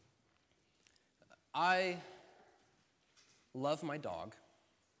I love my dog,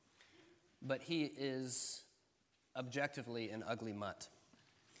 but he is objectively an ugly mutt.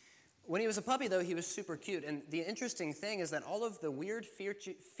 When he was a puppy, though, he was super cute. And the interesting thing is that all of the weird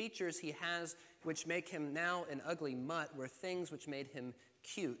features he has which make him now an ugly mutt were things which made him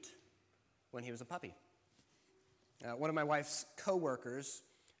cute when he was a puppy. One of my wife's coworkers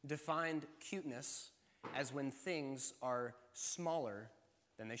defined cuteness as when things are smaller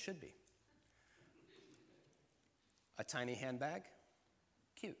than they should be. A tiny handbag,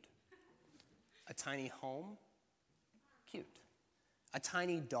 cute. A tiny home, cute. A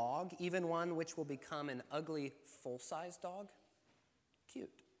tiny dog, even one which will become an ugly full-size dog, cute.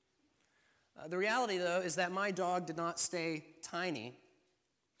 The reality, though, is that my dog did not stay tiny,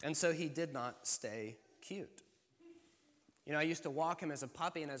 and so he did not stay cute. You know, I used to walk him as a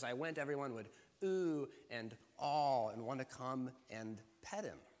puppy, and as I went, everyone would ooh and aw and want to come and pet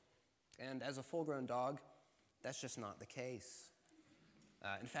him. And as a full-grown dog, that's just not the case.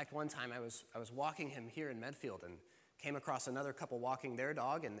 In fact, one time I was walking him here in Medfield and came across another couple walking their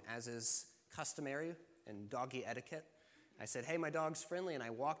dog, and as is customary in doggy etiquette, I said, "Hey, my dog's friendly," and I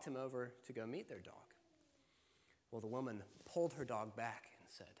walked him over to go meet their dog. Well, the woman pulled her dog back and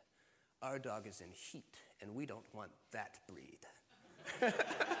said, "Our dog is in heat, and we don't want that breed."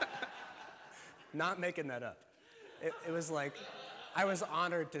 Not making that up. It was like I was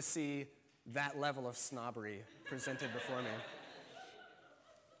honored to see that level of snobbery presented before me.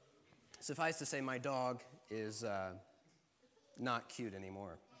 Suffice to say, my dog is not cute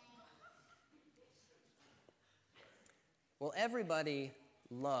anymore. Well, everybody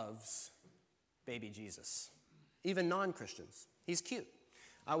loves baby Jesus, even non-Christians. He's cute.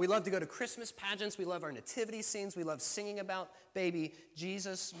 We love to go to Christmas pageants. We love our nativity scenes. We love singing about baby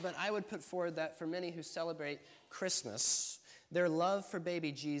Jesus. But I would put forward that for many who celebrate Christmas, their love for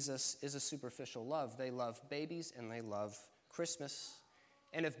baby Jesus is a superficial love. They love babies and they love Christmas.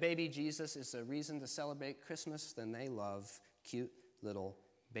 And if baby Jesus is a reason to celebrate Christmas, then they love cute little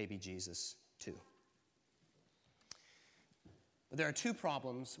baby Jesus too. But there are two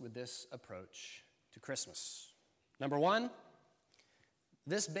problems with this approach to Christmas. Number one,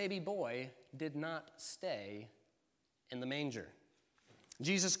 this baby boy did not stay in the manger.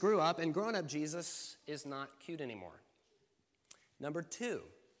 Jesus grew up, and grown-up Jesus is not cute anymore. Number two,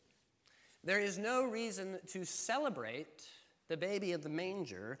 there is no reason to celebrate the baby in the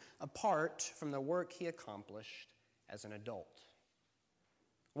manger apart from the work he accomplished as an adult.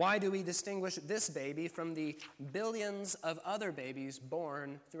 Why do we distinguish this baby from the billions of other babies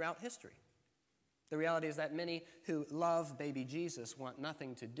born throughout history? The reality is that many who love baby Jesus want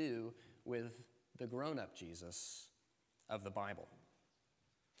nothing to do with the grown-up Jesus of the Bible.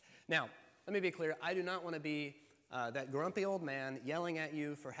 Now, let me be clear. I do not want to be that grumpy old man yelling at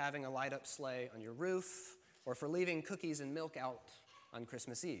you for having a light-up sleigh on your roof or for leaving cookies and milk out on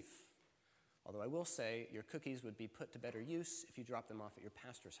Christmas Eve. Although I will say your cookies would be put to better use if you dropped them off at your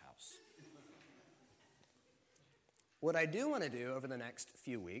pastor's house. What I do want to do over the next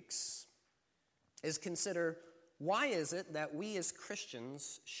few weeks is consider, why is it that we as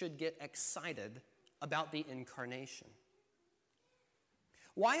Christians should get excited about the incarnation?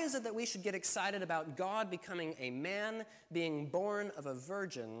 Why is it that we should get excited about God becoming a man, being born of a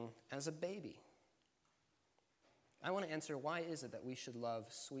virgin as a baby? I want to answer, why is it that we should love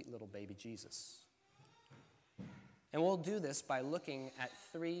sweet little baby Jesus? And we'll do this by looking at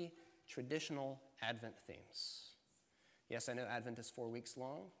three traditional Advent themes. Yes, I know Advent is 4 weeks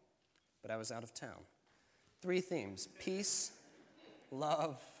long, but I was out of town. 3 themes: peace,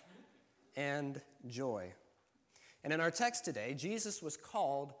 love, and joy. And in our text today, Jesus was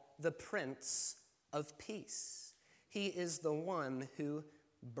called the Prince of Peace. He is the one who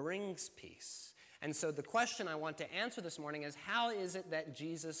brings peace. And so the question I want to answer this morning is, how is it that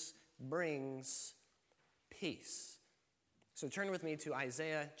Jesus brings peace? So turn with me to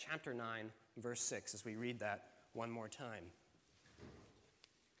Isaiah chapter 9, verse 6, as we read that one more time.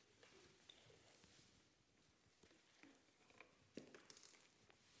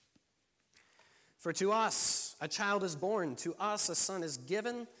 For to us a child is born, to us a son is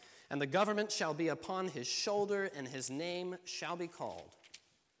given, and the government shall be upon his shoulder, and his name shall be called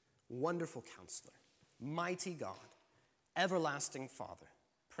Wonderful Counselor, Mighty God, Everlasting Father,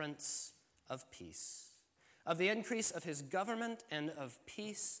 Prince of Peace. Of the increase of his government and of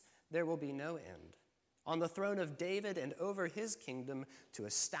peace there will be no end. On the throne of David and over his kingdom, to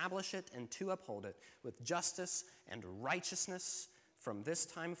establish it and to uphold it with justice and righteousness from this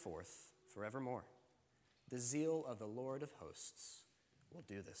time forth, forevermore. The zeal of the Lord of hosts will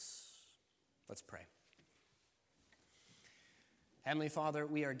do this. Let's pray. Heavenly Father,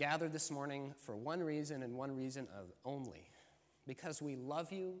 we are gathered this morning for one reason and one reason only, because we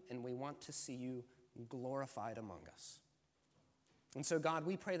love you and we want to see you glorified among us. And so, God,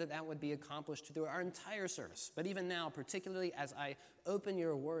 we pray that that would be accomplished through our entire service. But even now, particularly as I open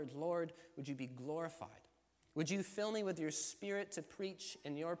your word, Lord, would you be glorified? Would you fill me with your Spirit to preach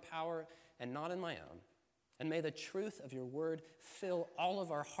in your power and not in my own? And may the truth of your word fill all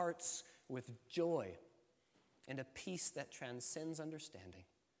of our hearts with joy and a peace that transcends understanding,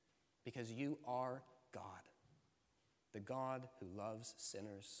 because you are God, the God who loves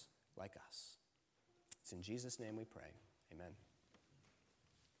sinners like us. It's in Jesus' name we pray. Amen.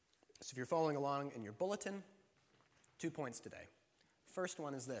 So if you're following along in your bulletin, 2 points today. First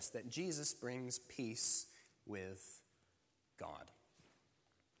one is this, that Jesus brings peace with God.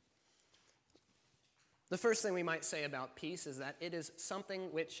 The first thing we might say about peace is that it is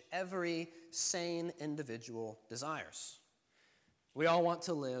something which every sane individual desires. We all want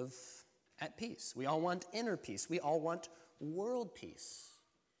to live at peace. We all want inner peace. We all want world peace.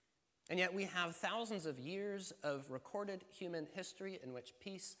 And yet we have thousands of years of recorded human history in which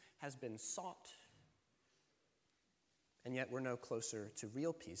peace has been sought. And yet we're no closer to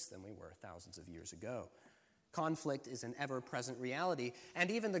real peace than we were thousands of years ago. Conflict is an ever-present reality,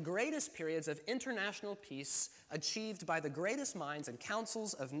 and even the greatest periods of international peace achieved by the greatest minds and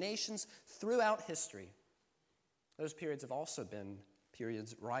councils of nations throughout history, those periods have also been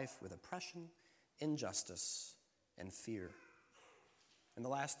periods rife with oppression, injustice, and fear. In the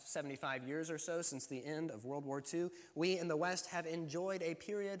last 75 years or so, since the end of World War II, we in the West have enjoyed a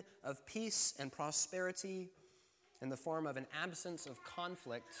period of peace and prosperity in the form of an absence of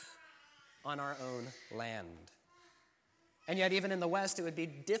conflict on our own land. And yet, even in the West, it would be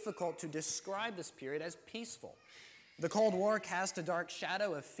difficult to describe this period as peaceful. The Cold War cast a dark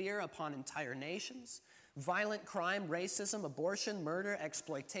shadow of fear upon entire nations. Violent crime, racism, abortion, murder,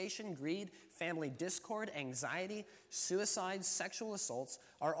 exploitation, greed, family discord, anxiety, suicide, sexual assaults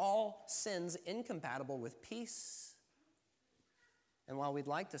are all sins incompatible with peace. And while we'd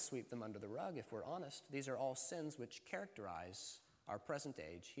like to sweep them under the rug, if we're honest, these are all sins which characterize our present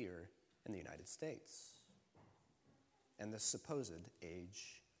age here in the United States and the supposed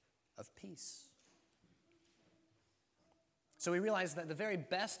age of peace. So we realize that the very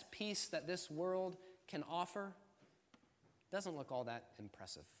best peace that this world can offer doesn't look all that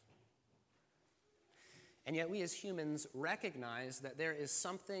impressive. And yet we as humans recognize that there is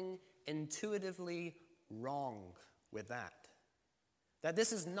something intuitively wrong with that. That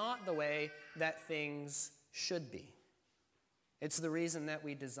this is not the way that things should be. It's the reason that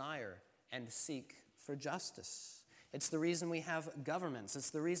we desire and seek for justice. It's the reason we have governments. It's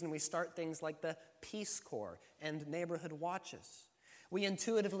the reason we start things like the Peace Corps and neighborhood watches. We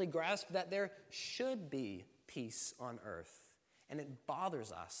intuitively grasp that there should be peace on earth, and it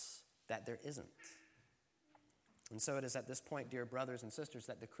bothers us that there isn't. And so it is at this point, dear brothers and sisters,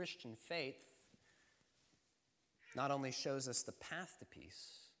 that the Christian faith not only shows us the path to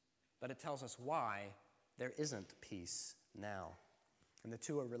peace, but it tells us why there isn't peace now. And the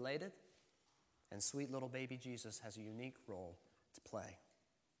two are related, and sweet little baby Jesus has a unique role to play.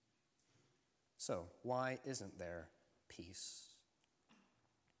 So, why isn't there peace?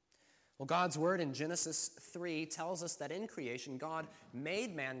 Well, God's word in Genesis 3 tells us that in creation, God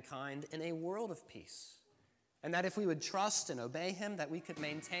made mankind in a world of peace, and that if we would trust and obey him, that we could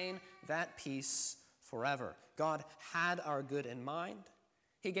maintain that peace forever. God had our good in mind.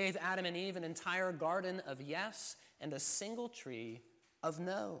 He gave Adam and Eve an entire garden of yes and a single tree of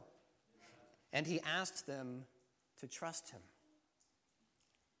no. And he asked them to trust him.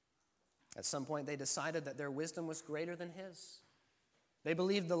 At some point, they decided that their wisdom was greater than his. They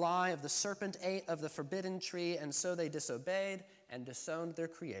believed the lie of the serpent ate of the forbidden tree, and so they disobeyed and disowned their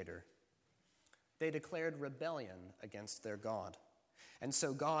Creator. They declared rebellion against their God. And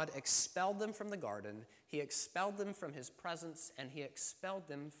so God expelled them from the garden, he expelled them from his presence, and he expelled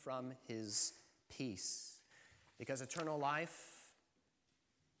them from his peace. Because eternal life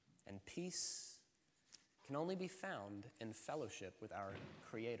and peace can only be found in fellowship with our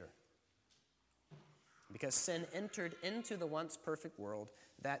Creator. Because sin entered into the once perfect world,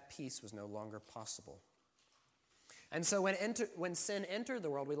 that peace was no longer possible. And so when sin entered the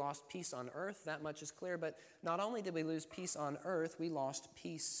world, we lost peace on earth, that much is clear, but not only did we lose peace on earth, we lost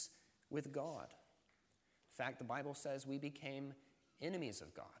peace with God. In fact, the Bible says we became enemies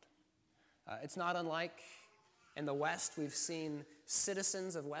of God. It's not unlike in the West, we've seen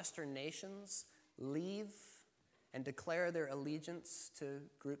citizens of Western nations leave and declare their allegiance to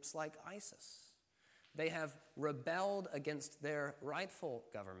groups like ISIS. They have rebelled against their rightful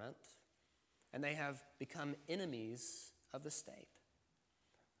government, and they have become enemies of the state.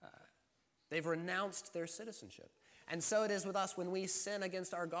 They've renounced their citizenship. And so it is with us. When we sin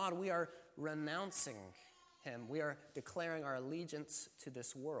against our God, we are renouncing him. We are declaring our allegiance to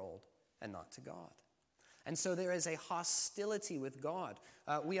this world and not to God. And so there is a hostility with God.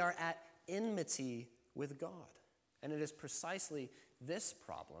 We are at enmity with God. And it is precisely this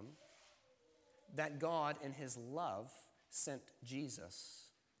problem that God, in his love, sent Jesus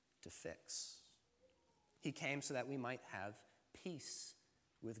to fix. He came so that we might have peace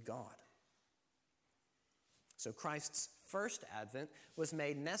with God. So Christ's first advent was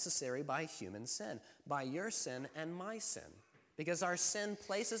made necessary by human sin, by your sin and my sin, because our sin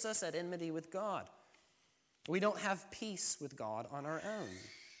places us at enmity with God. We don't have peace with God on our own.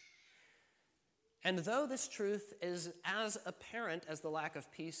 And though this truth is as apparent as the lack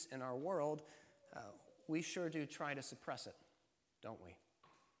of peace in our world, we sure do try to suppress it, don't we?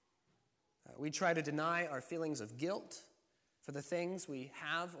 We try to deny our feelings of guilt for the things we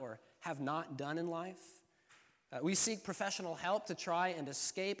have or have not done in life. We seek professional help to try and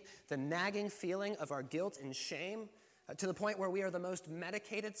escape the nagging feeling of our guilt and shame to the point where we are the most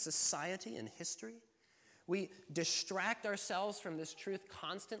medicated society in history. We distract ourselves from this truth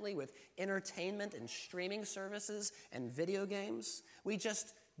constantly with entertainment and streaming services and video games. We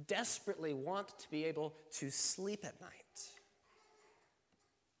just desperately want to be able to sleep at night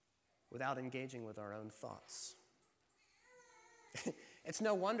without engaging with our own thoughts. It's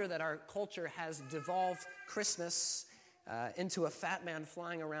no wonder that our culture has devolved Christmas into a fat man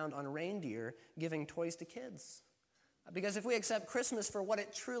flying around on reindeer giving toys to kids. Because if we accept Christmas for what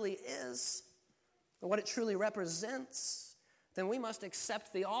it truly is, and what it truly represents, then we must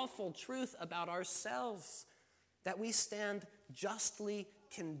accept the awful truth about ourselves, that we stand justly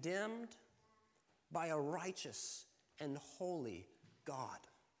condemned by a righteous and holy God.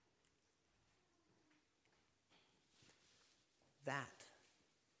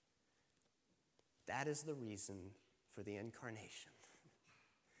 That is the reason for the incarnation.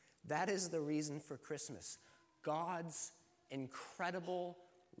 That is the reason for Christmas. God's incredible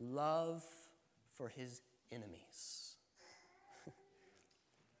love for his enemies.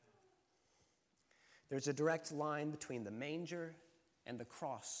 There's a direct line between the manger and the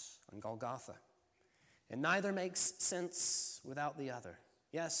cross on Golgotha. And neither makes sense without the other.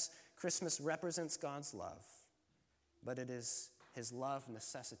 Yes, Christmas represents God's love, but it is his love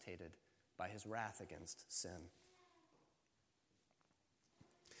necessitated by his wrath against sin.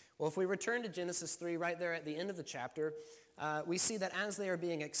 Well, if we return to Genesis 3, right there at the end of the chapter, we see that as they are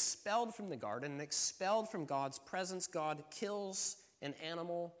being expelled from the garden and expelled from God's presence, God kills an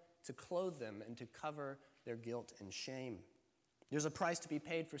animal to clothe them and to cover their guilt and shame. There's a price to be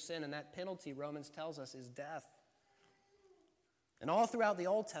paid for sin, and that penalty, Romans tells us, is death. And all throughout the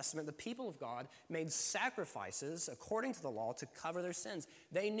Old Testament, the people of God made sacrifices according to the law to cover their sins.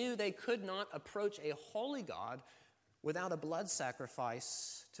 They knew they could not approach a holy God without a blood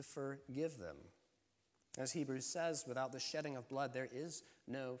sacrifice to forgive them. As Hebrews says, without the shedding of blood, there is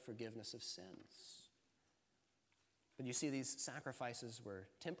no forgiveness of sins. But you see, these sacrifices were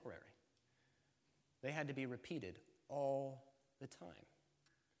temporary. They had to be repeated all the time.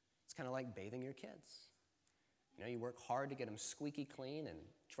 It's kind of like bathing your kids. You know, you work hard to get them squeaky clean and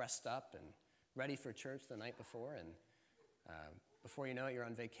dressed up and ready for church the night before, and before you know it, you're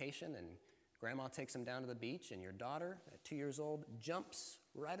on vacation, and Grandma takes them down to the beach, and your daughter, at 2 years old, jumps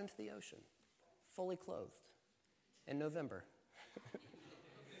right into the ocean, fully clothed, in November.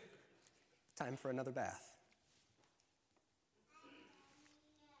 Time for another bath.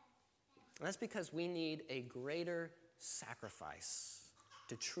 And that's because we need a greater sacrifice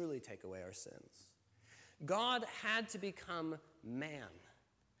to truly take away our sins. God had to become man,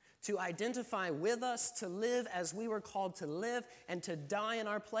 to identify with us, to live as we were called to live, and to die in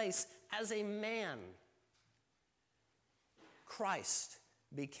our place as a man. Christ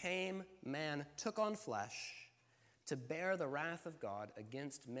became man, took on flesh, to bear the wrath of God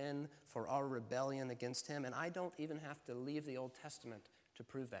against men for our rebellion against him. And I don't even have to leave the Old Testament to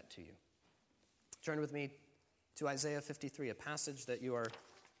prove that to you. Turn with me to Isaiah 53, a passage that you are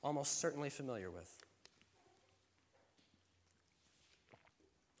almost certainly familiar with.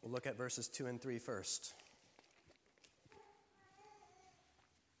 We'll look at verses 2 and 3 first.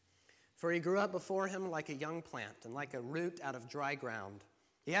 For he grew up before him like a young plant and like a root out of dry ground.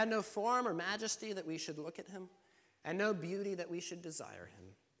 He had no form or majesty that we should look at him, and no beauty that we should desire him.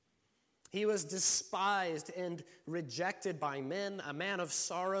 He was despised and rejected by men, a man of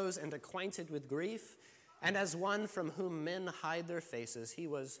sorrows and acquainted with grief, and as one from whom men hide their faces, he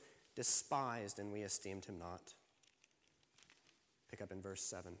was despised, and we esteemed him not. Pick up in verse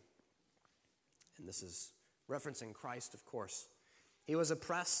 7. And this is referencing Christ, of course. He was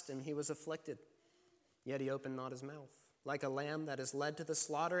oppressed and he was afflicted, yet he opened not his mouth. Like a lamb that is led to the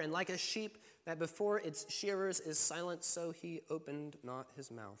slaughter, and like a sheep that before its shearers is silent, so he opened not his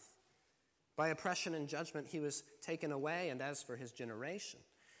mouth. By oppression and judgment he was taken away, and as for his generation,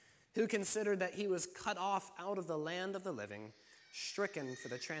 who considered that he was cut off out of the land of the living, stricken for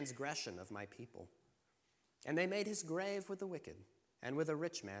the transgression of my people. And they made his grave with the wicked, and with a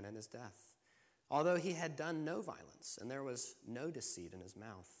rich man in his death, although he had done no violence, and there was no deceit in his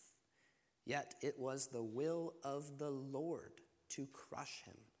mouth. Yet it was the will of the Lord to crush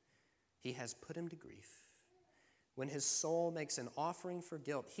him. He has put him to grief. When his soul makes an offering for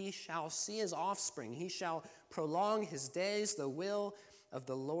guilt, he shall see his offspring. He shall prolong his days. The will of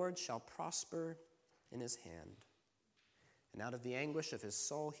the Lord shall prosper in his hand. And out of the anguish of his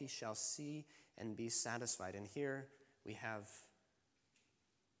soul he shall see and be satisfied. And here we have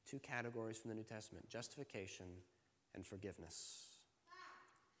two categories from the New Testament: justification and forgiveness.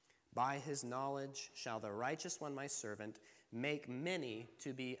 By his knowledge shall the righteous one, my servant, make many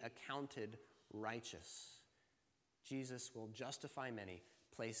to be accounted righteous. Jesus will justify many,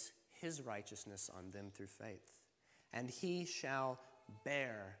 place his righteousness on them through faith, and he shall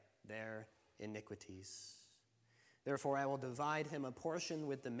bear their iniquities. Therefore I will divide him a portion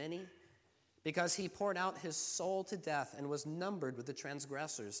with the many, because he poured out his soul to death and was numbered with the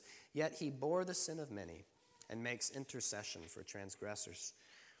transgressors. Yet he bore the sin of many and makes intercession for transgressors.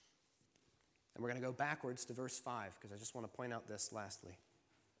 And we're going to go backwards to verse 5, because I just want to point out this lastly.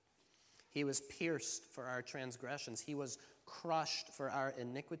 He was pierced for our transgressions. He was crushed for our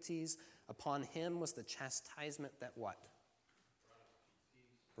iniquities. Upon him was the chastisement that what?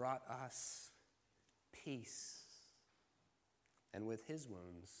 Brought us peace. And with his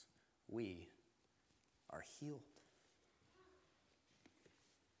wounds, we are healed.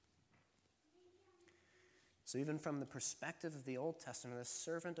 So even from the perspective of the Old Testament, this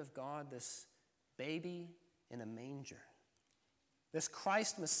servant of God, this baby in a manger, this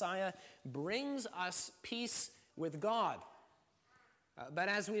Christ Messiah brings us peace with God. But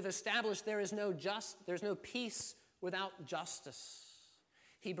as we've established, there's no peace without justice.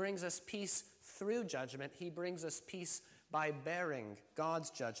 He brings us peace through judgment. He brings us peace by bearing God's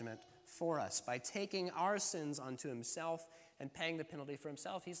judgment for us, by taking our sins onto himself and paying the penalty for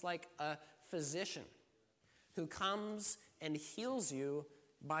himself. He's like a physician who comes and heals you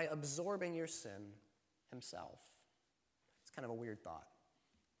by absorbing your sin himself. It's kind of a weird thought.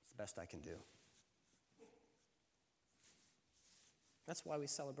 It's the best I can do. That's why we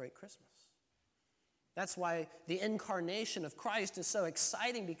celebrate Christmas. That's why the incarnation of Christ is so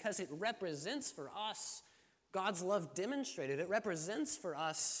exciting, because it represents for us God's love demonstrated. It represents for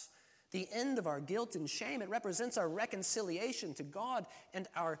us the end of our guilt and shame. It represents our reconciliation to God and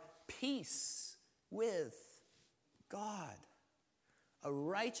our peace with God. A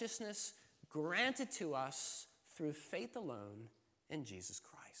righteousness granted to us through faith alone in Jesus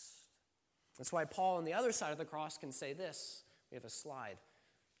Christ. That's why Paul on the other side of the cross can say this. We have a slide.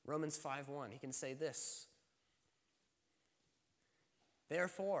 Romans 5:1. He can say this.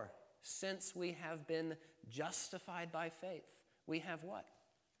 Therefore, since we have been justified by faith, we have what?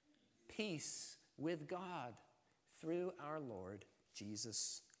 Peace with God through our Lord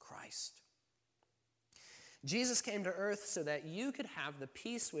Jesus Christ. Jesus came to earth so that you could have the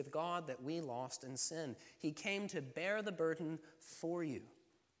peace with God that we lost in sin. He came to bear the burden for you.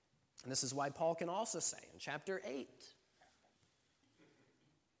 And this is why Paul can also say in chapter 8,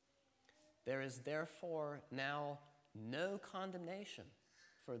 there is therefore now no condemnation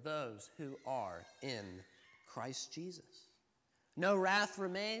for those who are in Christ Jesus. No wrath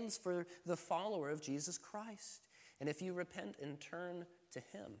remains for the follower of Jesus Christ. And if you repent and turn to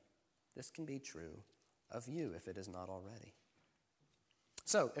him, this can be true of you if it is not already.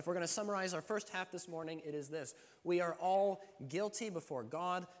 So, if we're going to summarize our first half this morning, it is this. We are all guilty before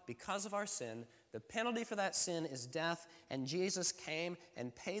God because of our sin. The penalty for that sin is death, and Jesus came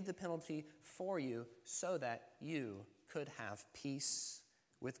and paid the penalty for you so that you could have peace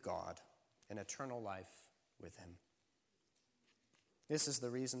with God and eternal life with him. This is the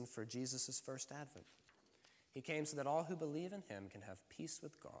reason for Jesus' first advent. He came so that all who believe in him can have peace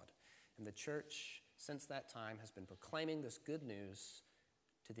with God. And the church, since that time, has been proclaiming this good news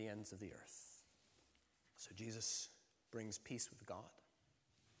to the ends of the earth. So Jesus brings peace with God.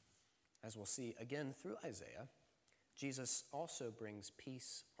 As we'll see again through Isaiah, Jesus also brings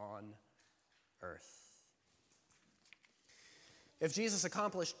peace on earth. If Jesus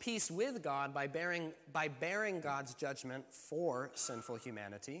accomplished peace with God by bearing God's judgment for sinful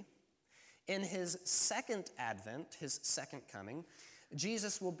humanity, in his second advent, his second coming,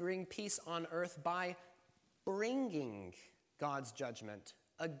 Jesus will bring peace on earth by bringing God's judgment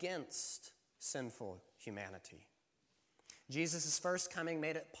against sinful humanity. Jesus' first coming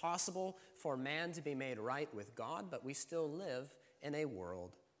made it possible for man to be made right with God, but we still live in a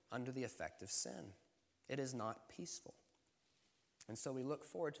world under the effect of sin. It is not peaceful. And so we look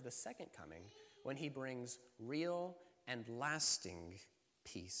forward to the second coming when he brings real and lasting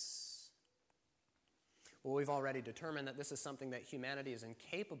peace. Well, we've already determined that this is something that humanity is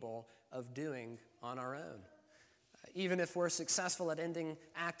incapable of doing on our own. Even if we're successful at ending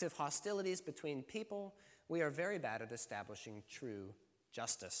active hostilities between people, we are very bad at establishing true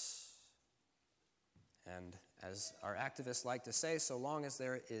justice. And as our activists like to say, so long as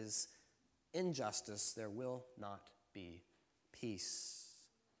there is injustice, there will not be peace.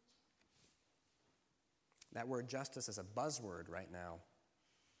 That word justice is a buzzword right now.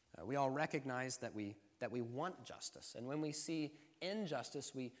 We all recognize that we want justice. And when we see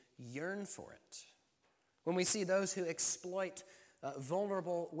injustice, we yearn for it. When we see those who exploit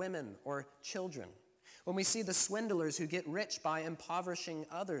vulnerable women or children, when we see the swindlers who get rich by impoverishing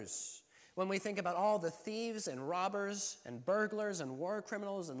others, when we think about all the thieves and robbers and burglars and war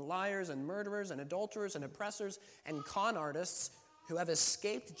criminals and liars and murderers and adulterers and oppressors and con artists who have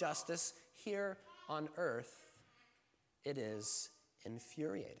escaped justice here on earth, it is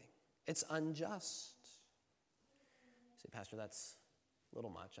infuriating. It's unjust. Say, Pastor, that's a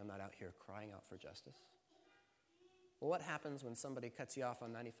little much. I'm not out here crying out for justice. Well, what happens when somebody cuts you off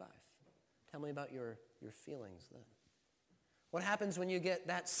on 95? Tell me about your feelings then. What happens when you get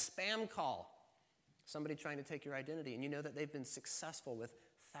that spam call? Somebody trying to take your identity, and you know that they've been successful with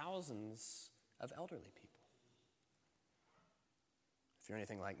thousands of elderly people. If you're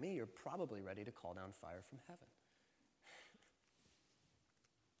anything like me, you're probably ready to call down fire from heaven.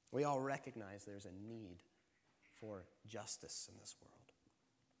 We all recognize there's a need for justice in this world.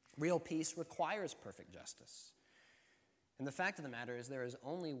 Real peace requires perfect justice. And the fact of the matter is there is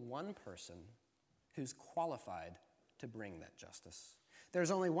only one person who's qualified to bring that justice.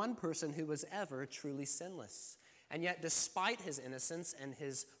 There's only one person who was ever truly sinless. And yet, despite his innocence and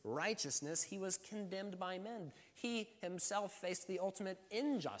his righteousness, he was condemned by men. He himself faced the ultimate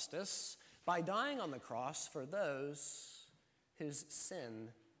injustice by dying on the cross for those whose sin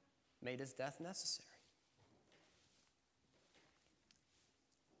made his death necessary.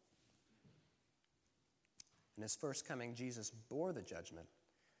 In his first coming, Jesus bore the judgment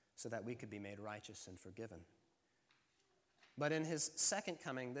so that we could be made righteous and forgiven. But in his second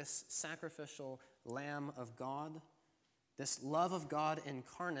coming, this sacrificial Lamb of God, this love of God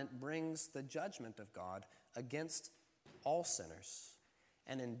incarnate, brings the judgment of God against all sinners.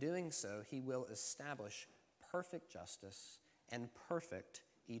 And in doing so, he will establish perfect justice and perfect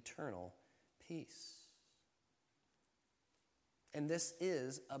eternal peace. And this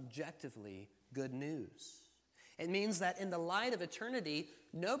is objectively good news. It means that in the light of eternity,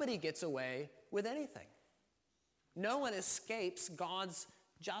 nobody gets away with anything. No one escapes God's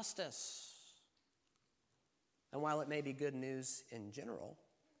justice. And while it may be good news in general,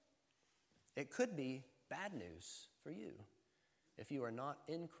 it could be bad news for you if you are not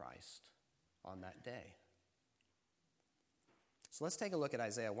in Christ on that day. So let's take a look at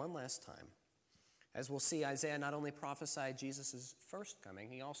Isaiah one last time. As we'll see, Isaiah not only prophesied Jesus' first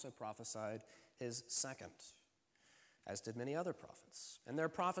coming, he also prophesied his second, as did many other prophets. And their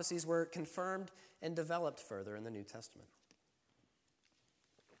prophecies were confirmed and developed further in the New Testament.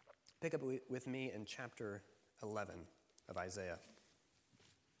 Pick up with me in chapter 11 of Isaiah.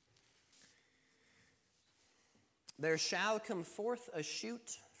 There shall come forth a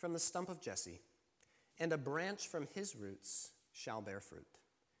shoot from the stump of Jesse, and a branch from his roots shall bear fruit.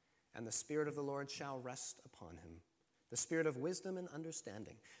 And the Spirit of the Lord shall rest upon him, the Spirit of wisdom and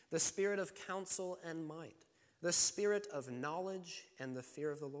understanding, the Spirit of counsel and might, the Spirit of knowledge and the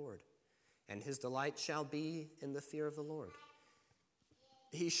fear of the Lord. And his delight shall be in the fear of the Lord.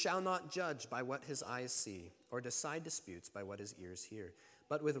 He shall not judge by what his eyes see, or decide disputes by what his ears hear.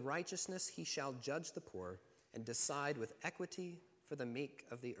 But with righteousness he shall judge the poor, and decide with equity for the meek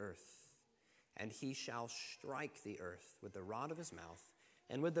of the earth. And he shall strike the earth with the rod of his mouth,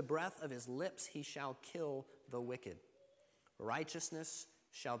 and with the breath of his lips he shall kill the wicked. Righteousness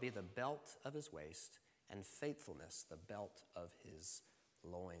shall be the belt of his waist, and faithfulness the belt of his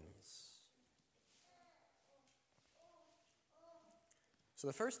loins. So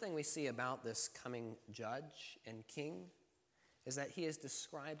the first thing we see about this coming judge and king is that he is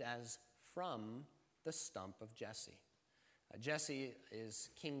described as from the stump of Jesse. Jesse is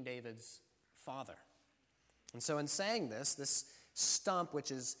King David's father. And so in saying this stump,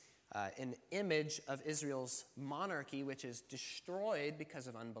 which is an image of Israel's monarchy, which is destroyed because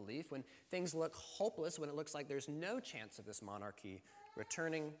of unbelief. When things look hopeless, when it looks like there's no chance of this monarchy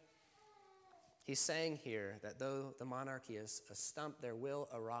returning, he's saying here that though the monarchy is a stump, there will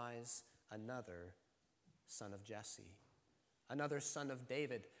arise another son of Jesse, another son of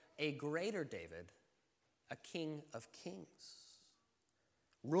David, a greater David, a king of kings,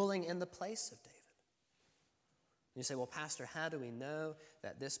 ruling in the place of David. And you say, well, Pastor, how do we know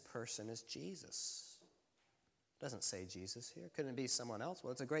that this person is Jesus? It doesn't say Jesus here. Couldn't it be someone else?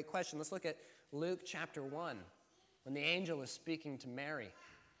 Well, it's a great question. Let's look at Luke chapter 1, when the angel is speaking to Mary.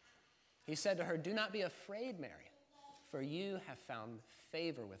 He said to her, "Do not be afraid, Mary, for you have found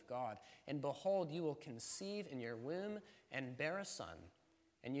favor with God. And behold, you will conceive in your womb and bear a son,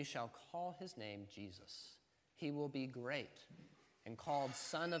 and you shall call his name Jesus. He will be great and called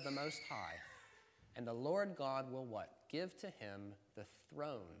Son of the Most High. And the Lord God will" what? "Give to him the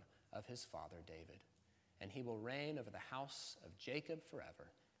throne of his father David. And he will reign over the house of Jacob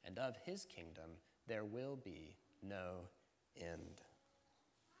forever. And of his kingdom there will be no end."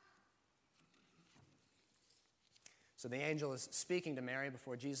 So the angel is speaking to Mary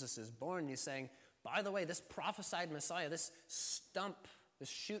before Jesus is born. And he's saying, by the way, this prophesied Messiah, this stump, this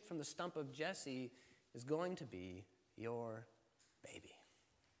shoot from the stump of Jesse is going to be your baby.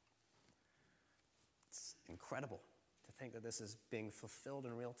 It's incredible to think that this is being fulfilled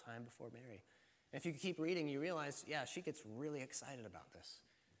in real time before Mary. And if you keep reading, you realize, she gets really excited about this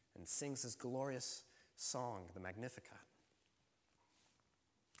and sings this glorious song, the Magnificat.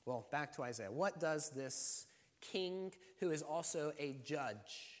 Well, back to Isaiah. What does this king who is also a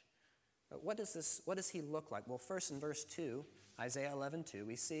judge, what does he look like? Well, first in verse 2, Isaiah 11:2,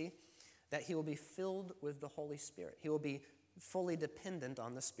 we see that he will be filled with the Holy Spirit. He will be fully dependent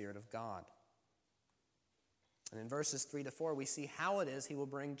on the Spirit of God. And in verses 3 to 4, we see how it is he will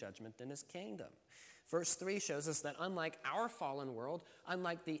bring judgment in his kingdom. Verse 3 shows us that unlike our fallen world,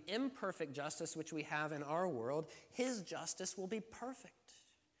 unlike the imperfect justice which we have in our world, his justice will be perfect.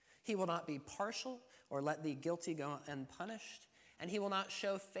 He will not be partial or let the guilty go unpunished, and he will not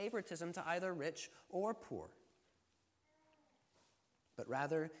show favoritism to either rich or poor. But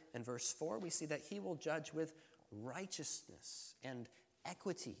rather, in verse 4, we see that he will judge with righteousness and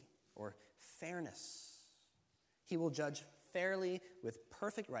equity or fairness. He will judge fairly with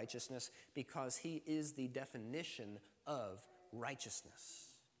perfect righteousness because he is the definition of righteousness.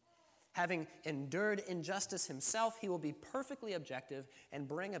 Having endured injustice himself, he will be perfectly objective and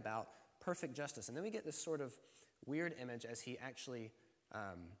bring about perfect justice. And then we get this sort of weird image as he actually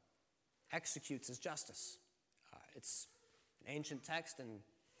executes his justice. It's an ancient text, and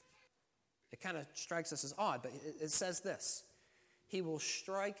it kind of strikes us as odd, but it says this: "He will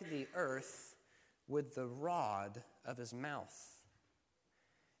strike the earth with the rod of his mouth,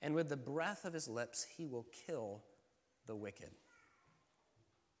 and with the breath of his lips he will kill the wicked."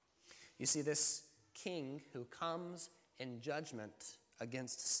 You see, this king who comes in judgment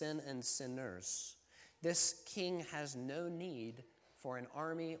against sin and sinners, this king has no need for an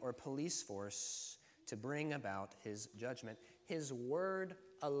army or police force to bring about his judgment. His word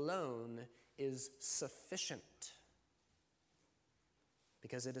alone is sufficient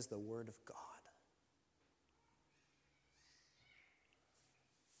because it is the word of God.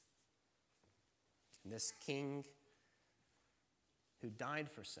 And this king who died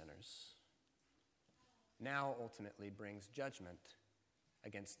for sinners now ultimately brings judgment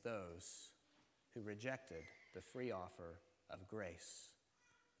against those who rejected the free offer of grace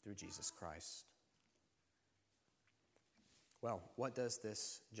through Jesus Christ. Well, what does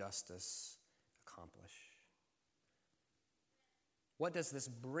this justice accomplish? What does this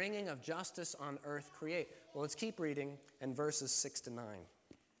bringing of justice on earth create? Well, let's keep reading in verses 6 to 9.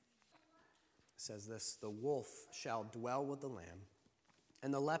 It says this: "The wolf shall dwell with the lamb,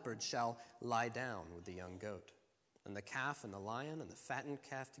 and the leopard shall lie down with the young goat, and the calf and the lion and the fattened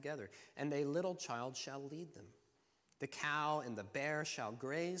calf together, and a little child shall lead them. The cow and the bear shall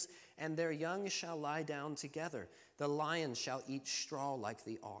graze, and their young shall lie down together. The lion shall eat straw like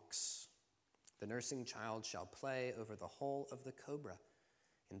the ox. The nursing child shall play over the hole of the cobra,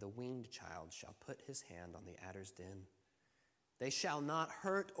 and the weaned child shall put his hand on the adder's den. They shall not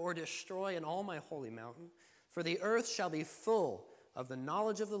hurt or destroy in all my holy mountain, for the earth shall be full of the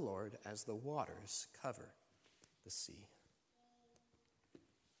knowledge of the Lord as the waters cover the sea."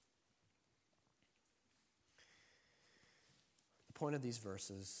 The point of these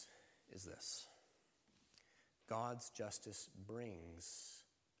verses is this: God's justice brings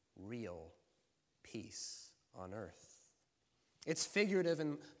real peace on earth. It's figurative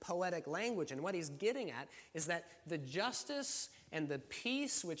and poetic language, and what he's getting at is that the justice and the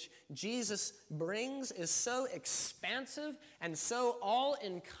peace which Jesus brings is so expansive and so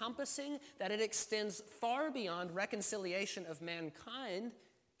all-encompassing that it extends far beyond reconciliation of mankind,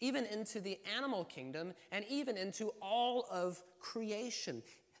 even into the animal kingdom and even into all of creation.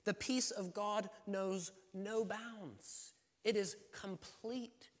 The peace of God knows no bounds. It is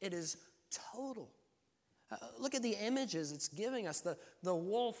complete. It is total. Look at the images it's giving us. The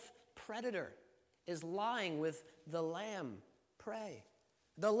wolf predator is lying with the lamb prey.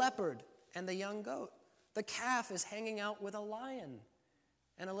 The leopard and the young goat. The calf is hanging out with a lion.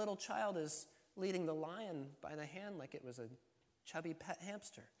 And a little child is leading the lion by the hand like it was a chubby pet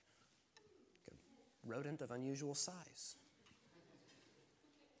hamster. A rodent of unusual size.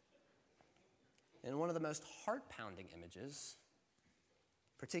 And one of the most heart-pounding images,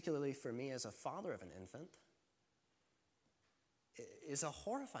 particularly for me as a father of an infant, is a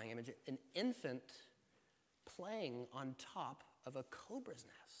horrifying image. An infant playing on top of a cobra's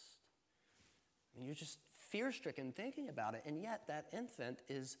nest. I mean, you're just fear-stricken thinking about it, and yet that infant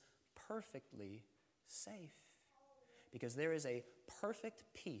is perfectly safe because there is a perfect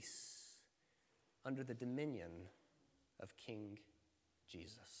peace under the dominion of King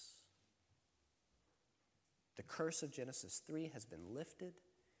Jesus. The curse of Genesis 3 has been lifted,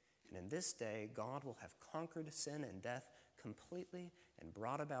 and in this day, God will have conquered sin and death completely and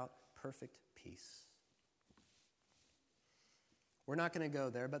brought about perfect peace. We're not going to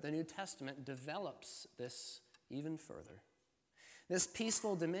go there, but the New Testament develops this even further. This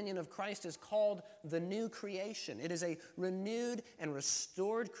peaceful dominion of Christ is called the new creation. It is a renewed and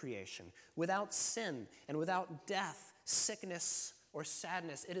restored creation without sin and without death, sickness, or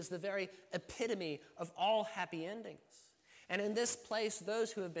sadness. It is the very epitome of all happy endings. And in this place,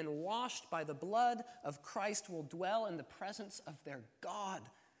 those who have been washed by the blood of Christ will dwell in the presence of their God,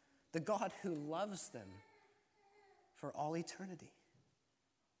 the God who loves them for all eternity,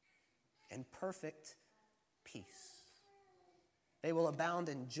 in perfect peace. They will abound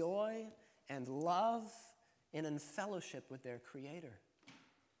in joy and love and in fellowship with their Creator.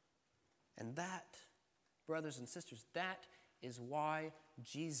 And that, brothers and sisters, that is why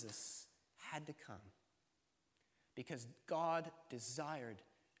Jesus had to come. Because God desired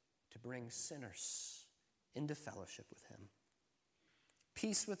to bring sinners into fellowship with him.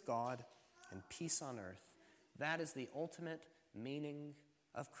 Peace with God and peace on earth. That is the ultimate meaning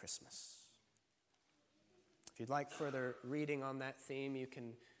of Christmas. If you'd like further reading on that theme, you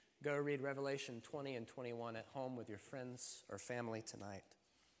can go read Revelation 20 and 21 at home with your friends or family tonight.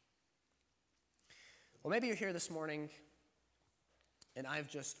 Well, maybe you're here this morning and I've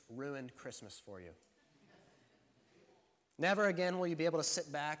just ruined Christmas for you. Never again will you be able to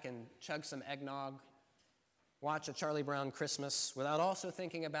sit back and chug some eggnog, watch a Charlie Brown Christmas without also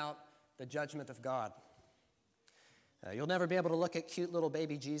thinking about the judgment of God. You'll never be able to look at cute little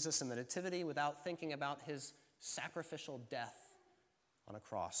baby Jesus in the Nativity without thinking about his sacrificial death on a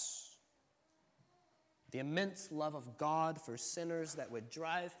cross. The immense love of God for sinners that would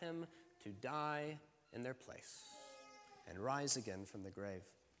drive him to die in their place and rise again from the grave.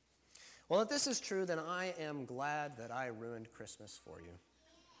 Well, if this is true, then I am glad that I ruined Christmas for you.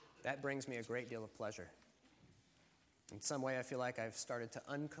 That brings me a great deal of pleasure. In some way, I feel like I've started to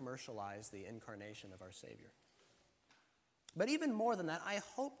uncommercialize the incarnation of our Savior. But even more than that, I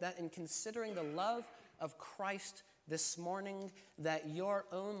hope that in considering the love of Christ this morning, that your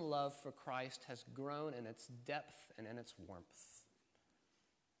own love for Christ has grown in its depth and in its warmth.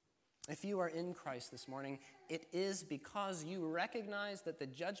 If you are in Christ this morning, it is because you recognize that the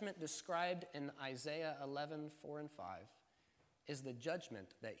judgment described in Isaiah 11, 4 and 5 is the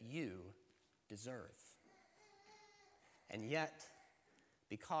judgment that you deserve. And yet,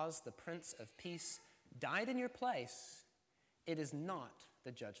 because the Prince of Peace died in your place, it is not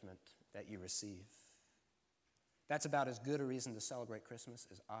the judgment that you receive. That's about as good a reason to celebrate Christmas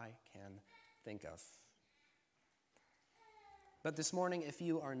as I can think of. But this morning, if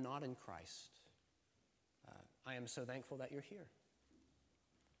you are not in Christ, I am so thankful that you're here.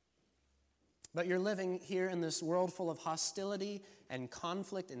 But you're living here in this world full of hostility and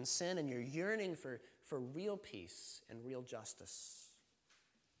conflict and sin, and you're yearning for real peace and real justice.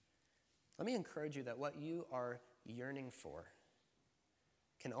 Let me encourage you that what you are yearning for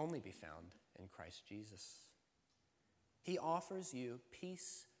can only be found in Christ Jesus. He offers you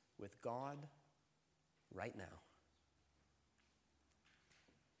peace with God right now.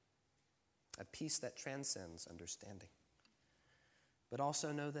 A peace that transcends understanding. But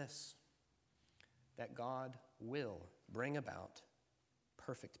also know this, that God will bring about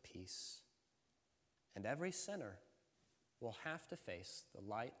perfect peace. And every sinner will have to face the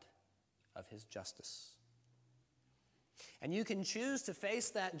light of his justice. And you can choose to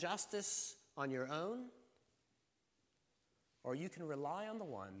face that justice on your own, or you can rely on the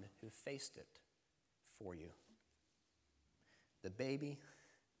one who faced it for you. The baby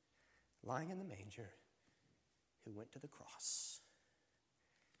lying in the manger who went to the cross.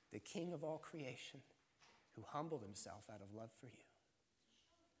 The King of all creation who humbled himself out of love for you.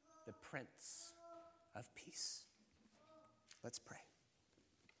 The Prince of Peace. Let's pray.